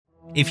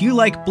If you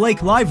like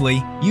Blake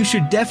Lively, you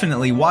should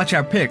definitely watch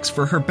our picks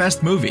for her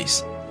best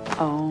movies.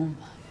 Oh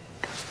my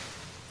God.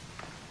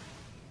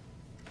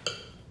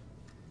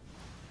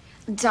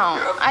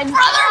 Don't.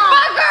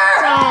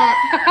 Don't.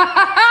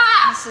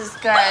 This is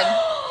good.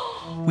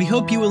 We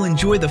hope you will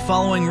enjoy the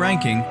following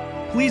ranking.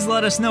 Please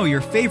let us know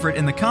your favorite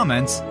in the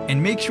comments,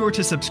 and make sure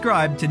to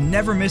subscribe to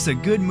never miss a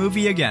good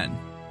movie again.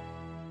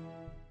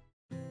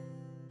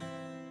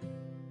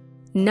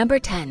 Number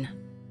 10.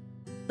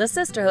 The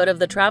Sisterhood of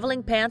the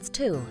Traveling Pants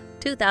 2,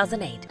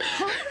 2008.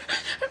 I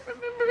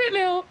remember it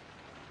now.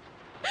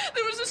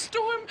 There was a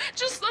storm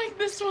just like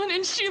this one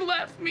and she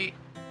left me.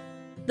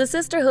 The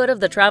Sisterhood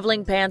of the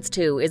Traveling Pants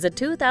 2 is a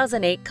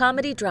 2008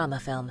 comedy-drama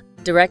film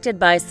directed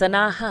by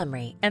Sanaa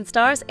Hamri and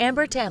stars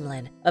Amber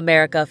Tamblyn,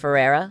 America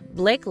Ferrera,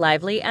 Blake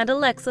Lively, and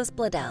Alexis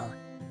Bledel.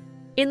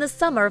 In the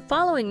summer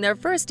following their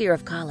first year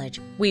of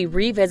college, we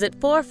revisit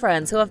 4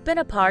 friends who have been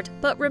apart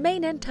but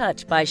remain in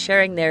touch by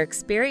sharing their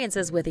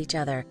experiences with each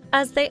other,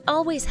 as they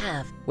always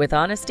have, with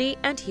honesty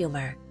and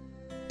humor.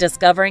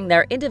 Discovering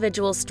their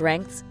individual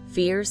strengths,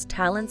 fears,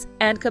 talents,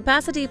 and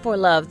capacity for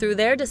love through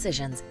their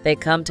decisions, they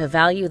come to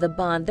value the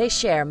bond they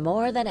share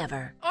more than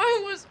ever.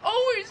 I was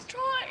always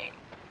trying.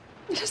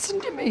 Listen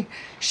to me.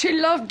 She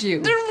loved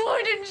you. Then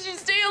why didn't she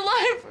stay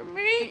alive for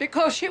me?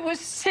 Because she was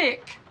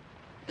sick.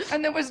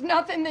 And there was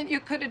nothing that you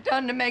could have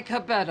done to make her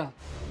better.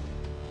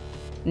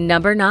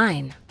 Number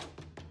 9.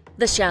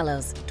 The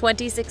Shallows,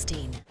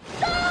 2016.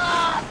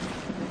 Stop!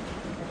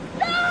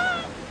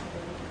 Stop!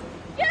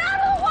 Get out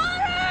of the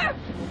water!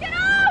 Get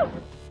out!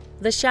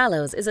 The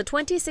Shallows is a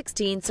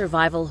 2016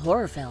 survival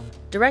horror film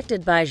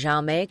directed by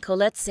Jaume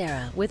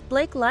Collet-Serra with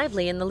Blake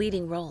Lively in the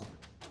leading role.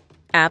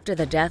 After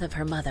the death of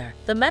her mother,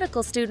 the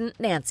medical student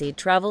Nancy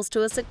travels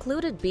to a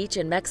secluded beach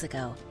in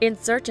Mexico in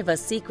search of a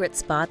secret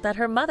spot that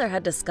her mother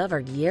had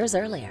discovered years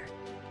earlier.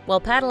 While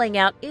paddling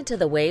out into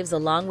the waves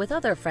along with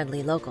other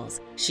friendly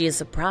locals, she is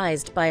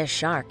surprised by a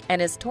shark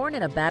and is torn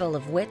in a battle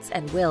of wits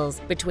and wills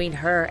between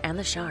her and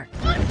the shark.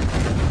 Come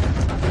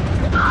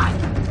on!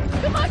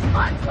 Come on, come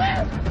on,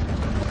 swim!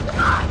 Come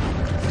on!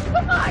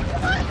 Come on,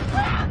 come on,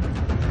 swim!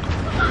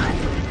 Come on!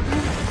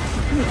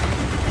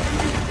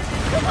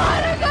 Come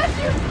on, I got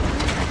you!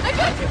 I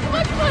got you! Come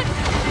on, come on!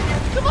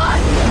 Come on!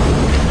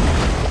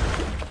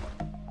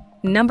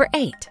 Number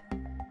 8.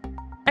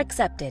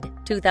 Accepted,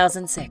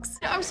 2006.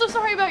 I'm so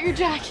sorry about your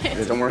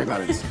jacket. Don't worry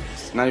about it.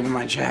 It's not even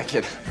my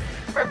jacket.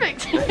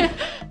 Perfect.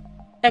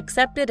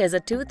 Accepted is a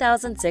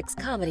 2006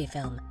 comedy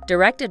film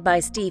directed by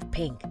Steve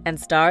Pink and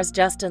stars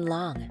Justin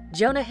Long,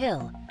 Jonah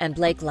Hill, and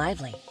Blake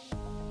Lively.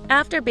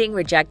 After being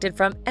rejected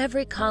from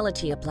every college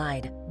he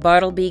applied,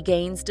 Bartleby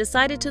Gaines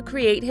decided to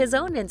create his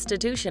own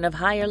institution of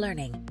higher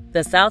learning,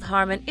 the South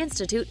Harmon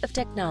Institute of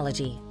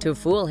Technology, to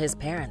fool his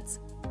parents.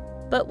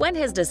 But when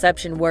his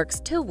deception works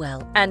too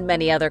well and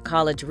many other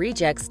college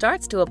rejects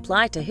starts to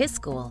apply to his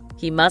school,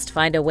 he must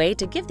find a way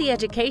to give the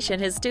education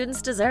his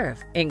students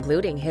deserve,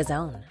 including his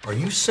own. Are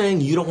you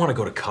saying you don't want to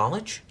go to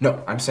college?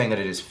 No, I'm saying that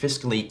it is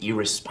fiscally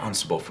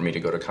irresponsible for me to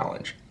go to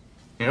college.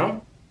 You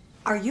know?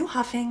 Are you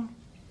huffing?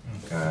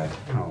 Oh, God.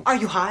 No. Are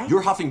you high?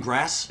 You're huffing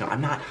grass? No,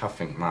 I'm not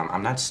huffing, Mom.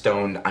 I'm not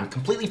stoned. I'm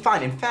completely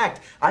fine. In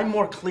fact, I'm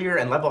more clear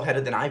and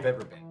level-headed than I've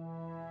ever been.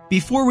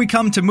 Before we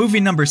come to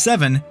movie number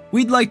 7,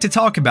 we'd like to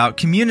talk about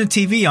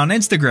communiTV on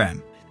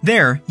Instagram.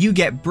 There, you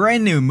get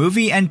brand new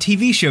movie and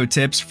TV show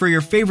tips for your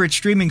favorite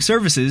streaming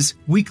services,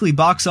 weekly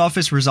box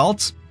office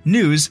results,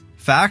 news,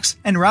 facts,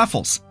 and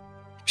raffles.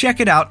 Check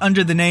it out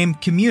under the name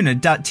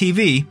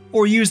communi.tv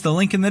or use the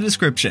link in the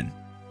description.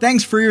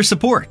 Thanks for your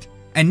support.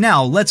 And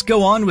now let's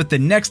go on with the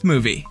next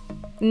movie.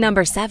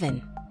 Number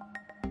 7.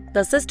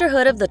 The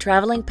Sisterhood of the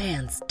Traveling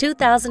Pants,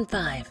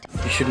 2005.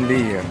 You shouldn't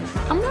be here.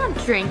 I'm not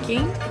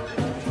drinking.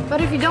 But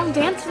if you don't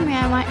dance with me,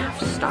 I might have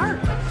to start.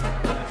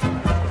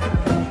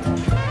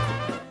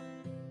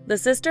 The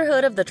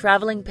Sisterhood of the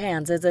Traveling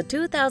Pants is a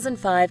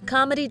 2005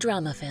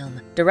 comedy-drama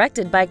film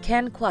directed by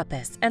Ken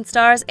Kwapis and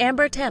stars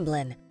Amber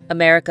Tamblyn,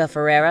 America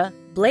Ferrera,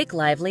 Blake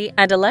Lively,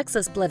 and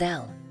Alexis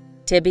Bledel.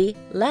 Tibby,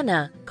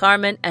 Lena,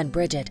 Carmen, and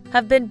Bridget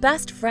have been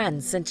best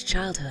friends since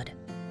childhood.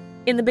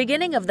 In the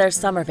beginning of their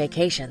summer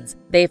vacations,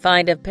 they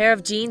find a pair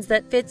of jeans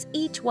that fits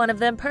each one of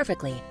them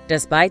perfectly,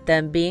 despite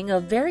them being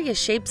of various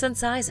shapes and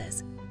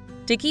sizes.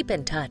 To keep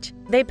in touch,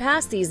 they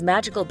pass these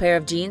magical pair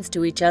of jeans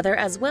to each other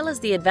as well as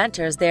the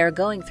adventures they are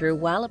going through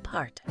while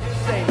apart.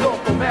 Bridget.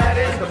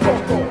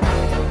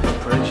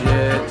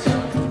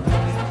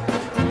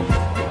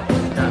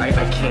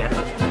 I can't.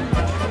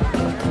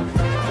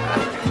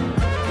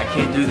 I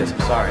can't do this. I'm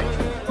sorry.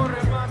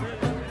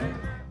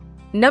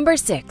 Number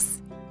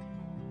 6.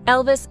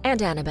 Elvis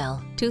and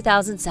Annabelle,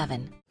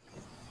 2007.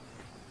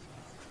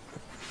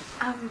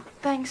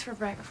 Thanks for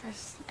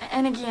breakfast.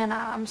 And again,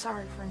 I'm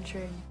sorry for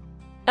intruding.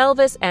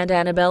 Elvis and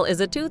Annabelle is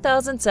a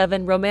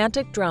 2007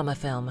 romantic drama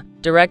film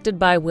directed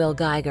by Will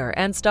Geiger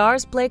and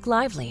stars Blake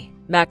Lively,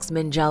 Max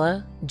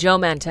Minghella, Joe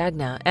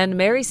Mantegna, and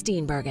Mary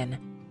Steenburgen.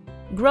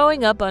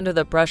 Growing up under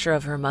the pressure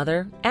of her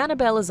mother,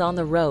 Annabelle is on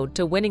the road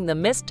to winning the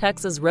Miss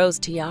Texas Rose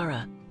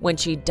tiara when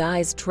she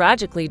dies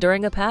tragically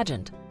during a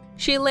pageant.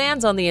 She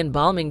lands on the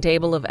embalming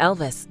table of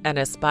Elvis, an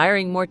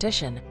aspiring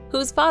mortician,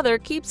 whose father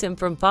keeps him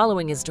from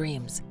following his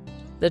dreams.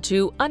 The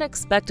two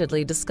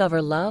unexpectedly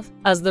discover love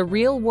as the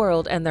real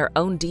world and their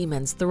own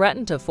demons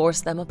threaten to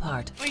force them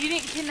apart. Well, you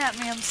didn't kidnap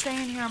me. I'm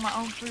staying here on my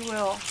own free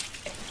will.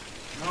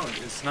 No,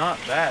 it's not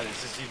that.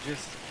 It's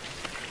just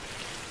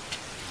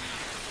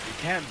you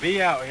can't be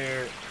out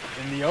here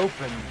in the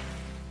open.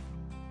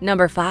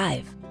 Number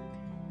 5.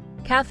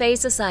 Cafe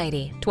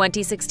Society,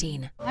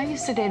 2016. I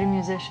used to date a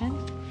musician.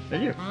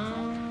 Did you?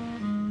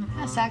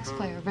 A sax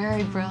player,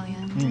 very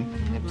brilliant.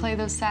 He'd play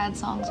those sad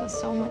songs with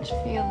so much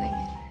feeling.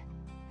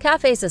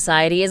 Cafe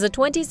Society is a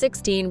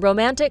 2016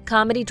 romantic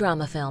comedy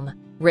drama film,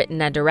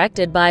 written and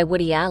directed by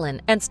Woody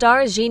Allen and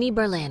stars Jeannie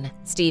Berlin,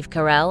 Steve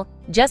Carell,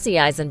 Jesse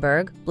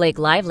Eisenberg, Blake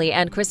Lively,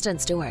 and Kristen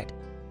Stewart.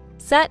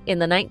 Set in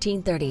the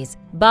 1930s,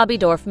 Bobby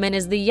Dorfman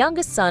is the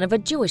youngest son of a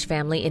Jewish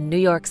family in New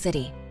York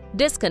City.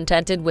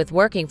 Discontented with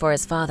working for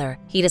his father,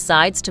 he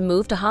decides to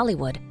move to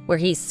Hollywood, where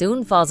he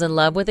soon falls in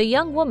love with a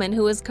young woman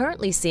who is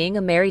currently seeing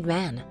a married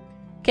man.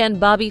 Can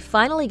Bobby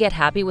finally get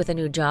happy with a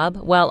new job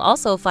while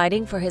also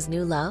fighting for his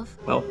new love?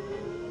 Well,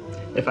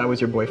 if I was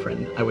your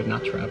boyfriend, I would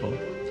not travel.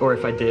 Or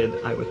if I did,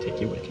 I would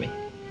take you with me.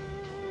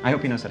 I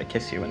hope he knows how to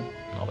kiss you and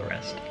all the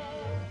rest.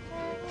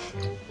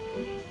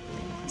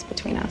 It's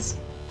between us.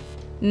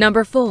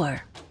 Number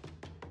 4.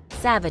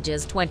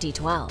 Savages,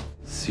 2012.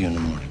 See you in the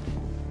morning.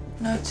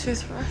 No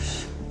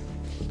toothbrush.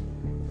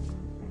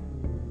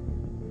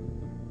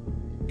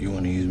 You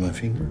want to use my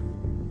finger?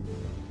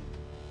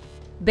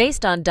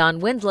 Based on Don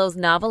Winslow's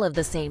novel of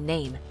the same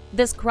name,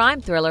 this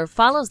crime thriller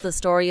follows the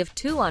story of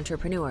two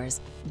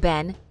entrepreneurs,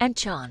 Ben and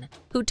Sean,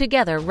 who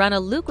together run a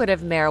lucrative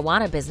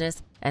marijuana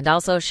business and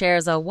also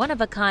shares a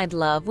one-of-a-kind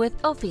love with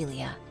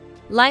Ophelia.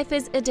 Life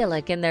is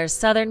idyllic in their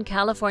Southern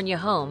California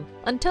home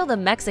until the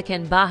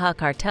Mexican Baja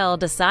cartel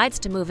decides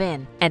to move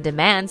in and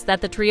demands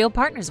that the trio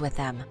partners with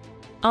them.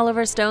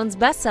 Oliver Stone's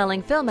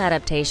best-selling film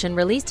adaptation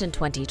released in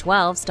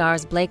 2012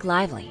 stars Blake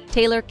Lively,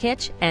 Taylor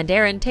Kitsch, and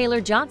Aaron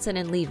Taylor Johnson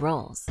in lead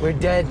roles. We're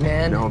dead,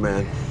 man. No,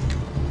 man.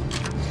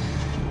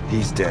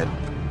 He's dead.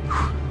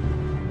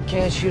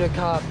 Can't shoot a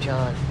cop,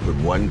 John. With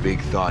one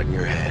big thought in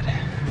your head.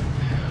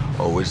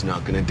 Always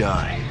not gonna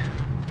die.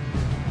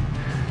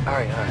 All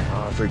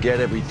right. Forget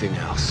everything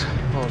else.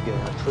 Oh,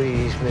 God,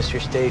 please, Mr.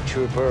 State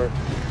Trooper.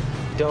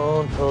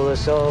 Don't pull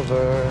us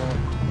over.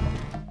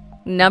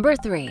 Number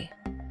 3.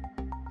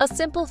 A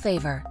Simple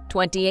Favor,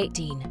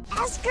 2018.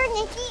 Ask her,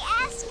 Nikki,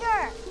 ask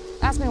her.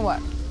 Ask me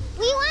what?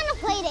 We want a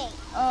play date.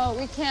 Oh,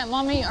 we can't.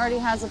 Mommy already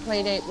has a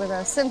play date with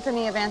a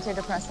symphony of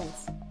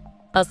antidepressants.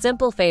 A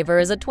Simple Favor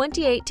is a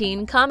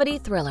 2018 comedy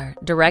thriller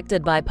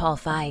directed by Paul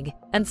Feig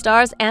and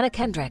stars Anna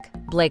Kendrick,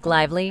 Blake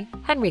Lively,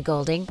 Henry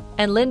Golding,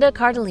 and Linda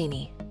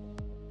Cardellini.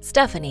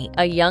 Stephanie,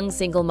 a young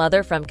single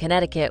mother from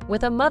Connecticut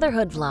with a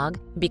motherhood vlog,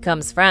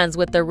 becomes friends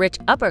with the rich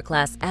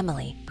upper-class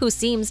Emily, who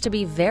seems to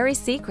be very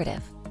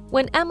secretive.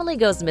 When Emily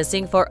goes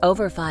missing for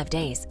over 5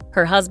 days,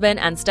 her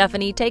husband and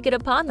Stephanie take it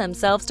upon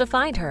themselves to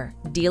find her,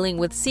 dealing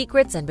with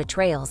secrets and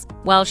betrayals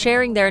while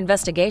sharing their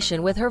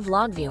investigation with her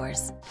vlog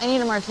viewers. I need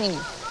a martini.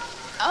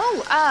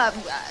 Oh,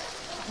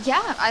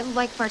 yeah, I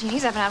like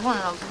martinis. I haven't had one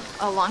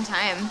in a long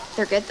time.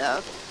 They're good,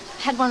 though.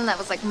 I had one that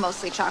was, like,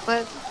 mostly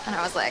chocolate, and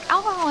I was like,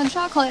 alcohol and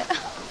chocolate.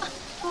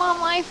 Mom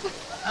life.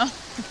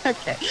 Oh,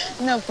 okay.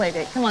 No play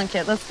date. Come on,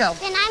 kid, let's go.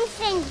 Then I'm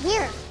staying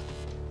here.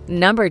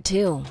 Number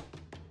 2.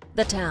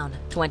 The Town,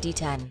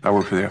 2010. I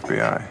work for the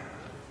FBI.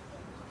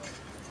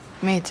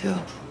 Me too.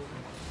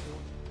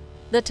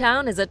 The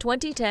Town is a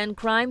 2010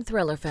 crime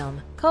thriller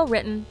film,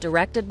 co-written,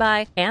 directed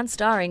by, and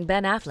starring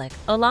Ben Affleck,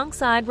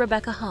 alongside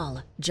Rebecca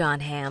Hall, John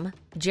Hamm,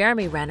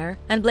 Jeremy Renner,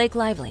 and Blake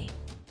Lively.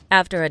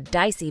 After a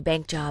dicey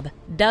bank job,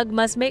 Doug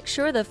must make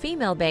sure the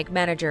female bank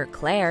manager,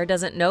 Claire,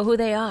 doesn't know who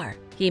they are.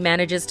 He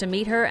manages to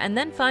meet her and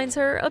then finds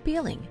her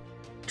appealing.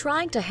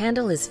 Trying to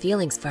handle his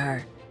feelings for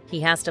her, he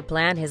has to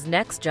plan his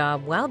next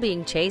job while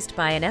being chased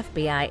by an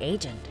FBI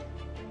agent.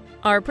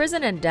 Are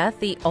prison and death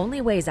the only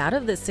ways out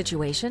of this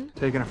situation?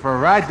 Taking her for a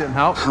ride didn't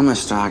help. How much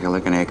stock you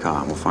looking at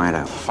car? We'll find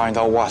out. Find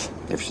out what?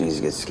 If she needs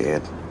to get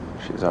scared.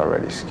 She's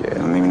already scared.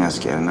 Well, maybe not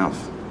scared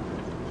enough.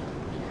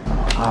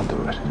 I'll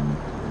do it.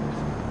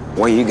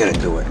 Why you gotta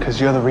do it?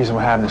 Because you're the reason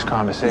we're having this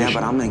conversation. Yeah,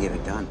 but I'm gonna get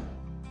it done.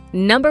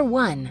 Number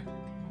 1.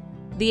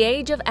 The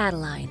Age of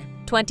Adeline,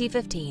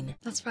 2015.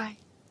 That's right.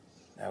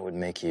 That would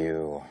make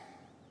you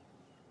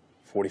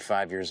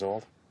 45 years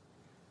old?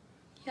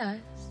 Yes.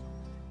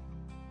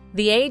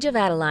 The Age of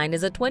Adeline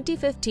is a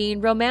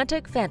 2015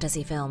 romantic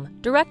fantasy film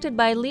directed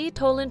by Lee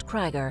Toland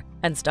Krieger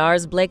and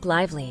stars Blake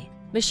Lively,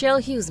 Michelle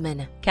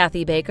Huseman,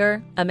 Kathy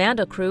Baker,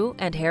 Amanda Crew,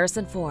 and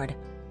Harrison Ford.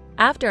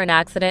 After an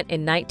accident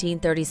in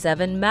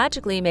 1937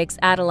 magically makes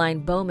Adeline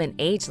Bowman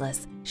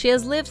ageless, she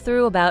has lived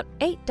through about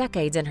 8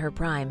 decades in her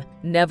prime,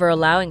 never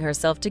allowing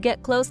herself to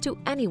get close to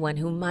anyone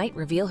who might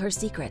reveal her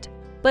secret.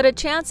 But a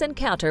chance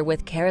encounter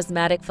with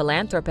charismatic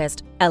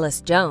philanthropist Ellis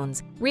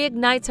Jones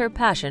reignites her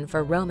passion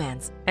for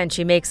romance, and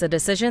she makes a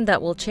decision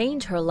that will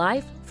change her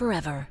life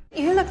forever.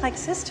 You look like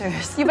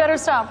sisters. You better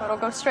stop, it'll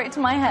go straight to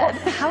my head.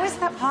 How is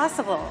that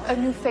possible? A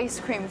new face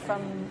cream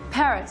from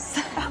Paris.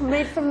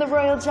 Made from the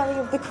royal jelly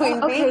of the queen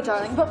bee. Okay,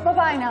 darling, but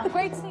bye-bye now.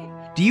 Great seeing.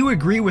 Do you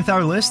agree with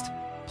our list?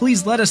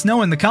 Please let us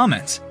know in the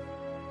comments.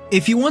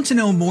 If you want to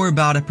know more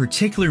about a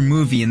particular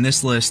movie in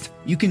this list,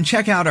 you can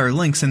check out our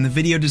links in the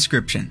video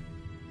description.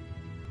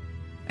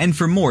 And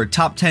for more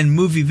top 10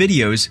 movie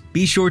videos,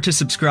 be sure to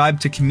subscribe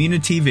to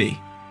communiTV.